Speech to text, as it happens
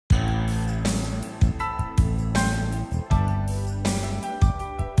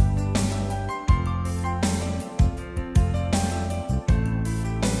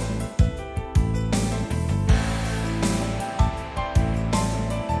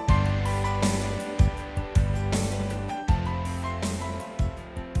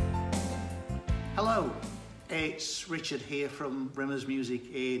Hello, it's Richard here from Rimmer's Music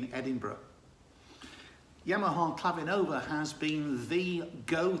in Edinburgh. Yamaha Clavinova has been the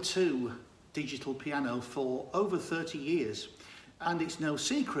go-to digital piano for over 30 years, and it's no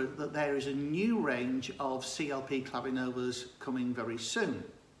secret that there is a new range of CLP Clavinovas coming very soon.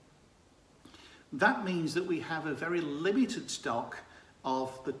 That means that we have a very limited stock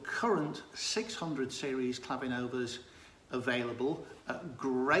of the current 600 series Clavinovas available at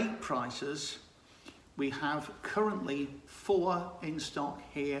great prices. We have currently 4 in stock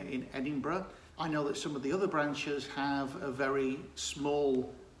here in Edinburgh. I know that some of the other branches have a very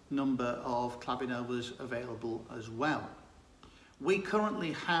small number of Clavinovas available as well. We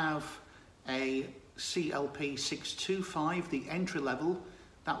currently have a CLP 625, the entry level.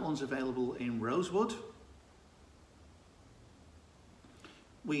 That one's available in rosewood.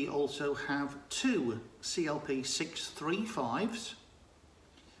 We also have 2 CLP 635s.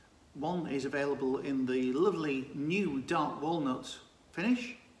 One is available in the lovely new dark walnut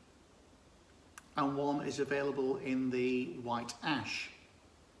finish, and one is available in the white ash.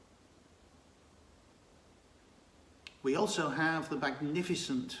 We also have the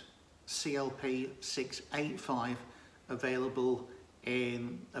magnificent CLP 685 available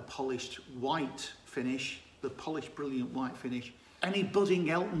in a polished white finish, the polished brilliant white finish. Any budding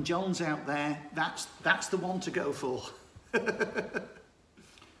Elton Johns out there, that's the one to go for.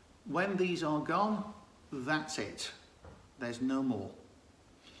 When these are gone, that's it. There's no more.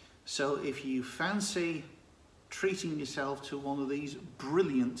 So if you fancy treating yourself to one of these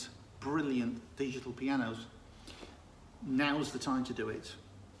brilliant, brilliant digital pianos, now's the time to do it.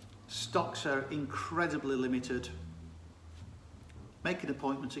 Stocks are incredibly limited. Make an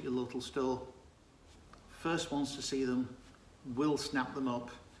appointment at your local store. First ones to see them will snap them up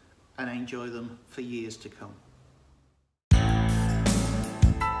and enjoy them for years to come.